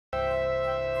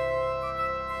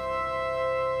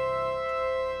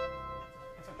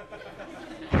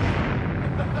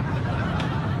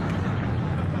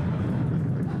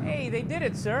did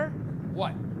it, sir.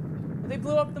 What? They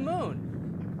blew up the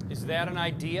moon. Is that an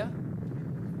idea?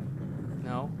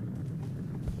 No.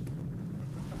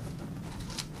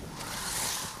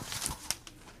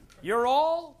 You're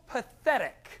all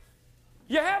pathetic.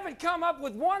 You haven't come up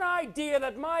with one idea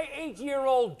that my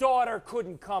 8-year-old daughter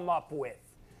couldn't come up with.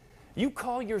 You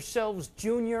call yourselves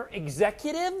junior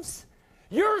executives?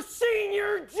 You're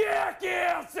senior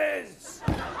jackasses!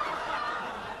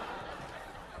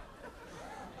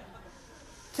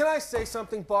 Can I say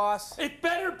something, boss? It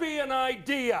better be an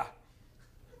idea.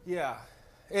 Yeah,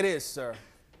 it is, sir.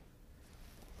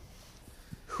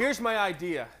 Here's my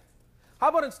idea. How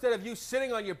about instead of you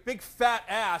sitting on your big fat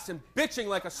ass and bitching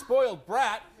like a spoiled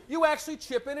brat, you actually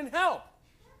chip in and help?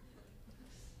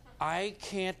 I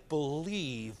can't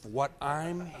believe what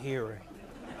I'm hearing.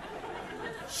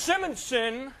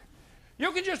 Simonson,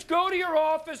 you can just go to your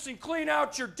office and clean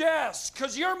out your desk,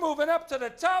 because you're moving up to the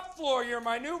top floor. You're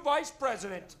my new vice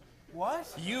president.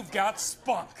 What? You've got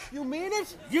spunk. You mean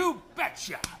it? You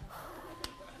betcha.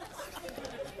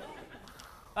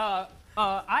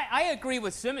 I agree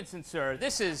with Simonson, sir.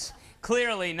 This is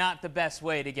clearly not the best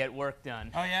way to get work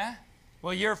done. Oh, yeah?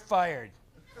 Well, you're fired.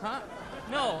 Huh?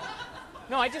 No.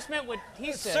 No, I just meant what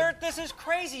he said. Sir, this is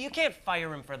crazy. You can't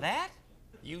fire him for that.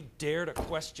 You dare to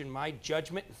question my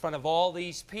judgment in front of all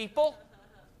these people?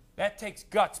 That takes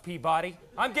guts, Peabody.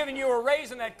 I'm giving you a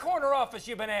raise in that corner office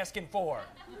you've been asking for.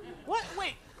 What?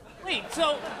 Wait,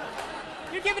 so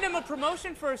you're giving him a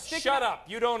promotion for sticking... Shut up.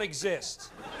 You don't exist.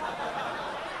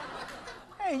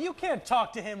 Hey, you can't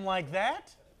talk to him like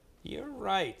that. You're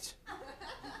right.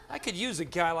 I could use a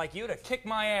guy like you to kick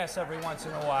my ass every once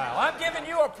in a while. I'm giving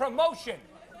you a promotion.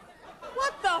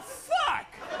 What the fuck?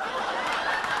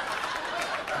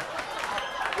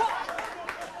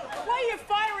 Why are you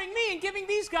firing me and giving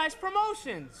these guys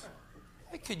promotions?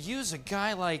 I could use a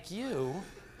guy like you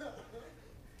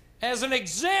as an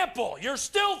example. You're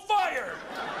still fired.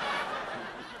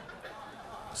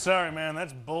 Sorry, man,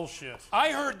 that's bullshit.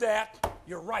 I heard that.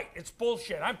 You're right. It's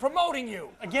bullshit. I'm promoting you.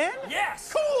 Again?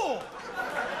 Yes. Cool!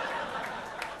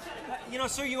 You know,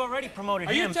 sir, you already promoted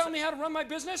Are him. you telling me how to run my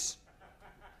business?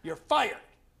 You're fired.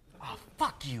 Oh,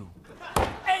 fuck you.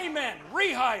 Amen.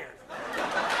 Rehired.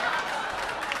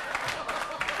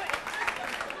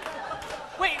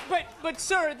 Wait, but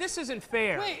sir, this isn't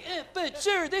fair. Wait, but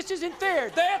sir, this isn't fair.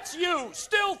 That's you.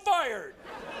 Still fired.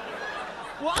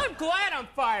 Well, I'm glad I'm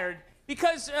fired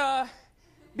because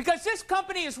this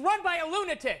company is run by a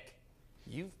lunatic.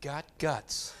 You've got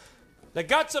guts. The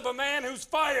guts of a man who's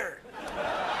fired.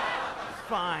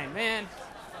 Fine, man.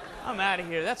 I'm out of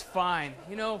here. That's fine.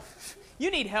 You know,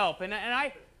 you need help, and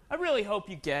I really hope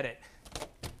you get it.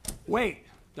 Wait,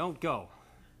 don't go.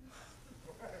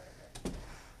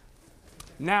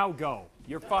 Now go.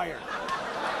 You're fired.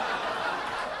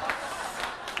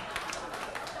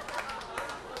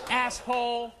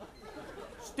 Asshole.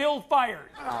 Still fired.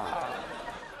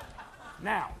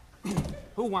 Now,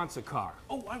 who wants a car?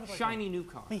 Oh, I would like Shiny new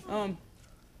car. Me.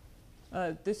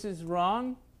 This is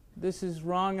wrong. This is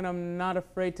wrong, and I'm not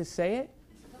afraid to say it.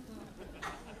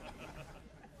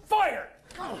 Fired!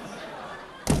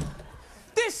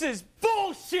 This is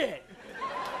bullshit!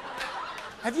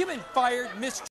 Have you been fired, Mr.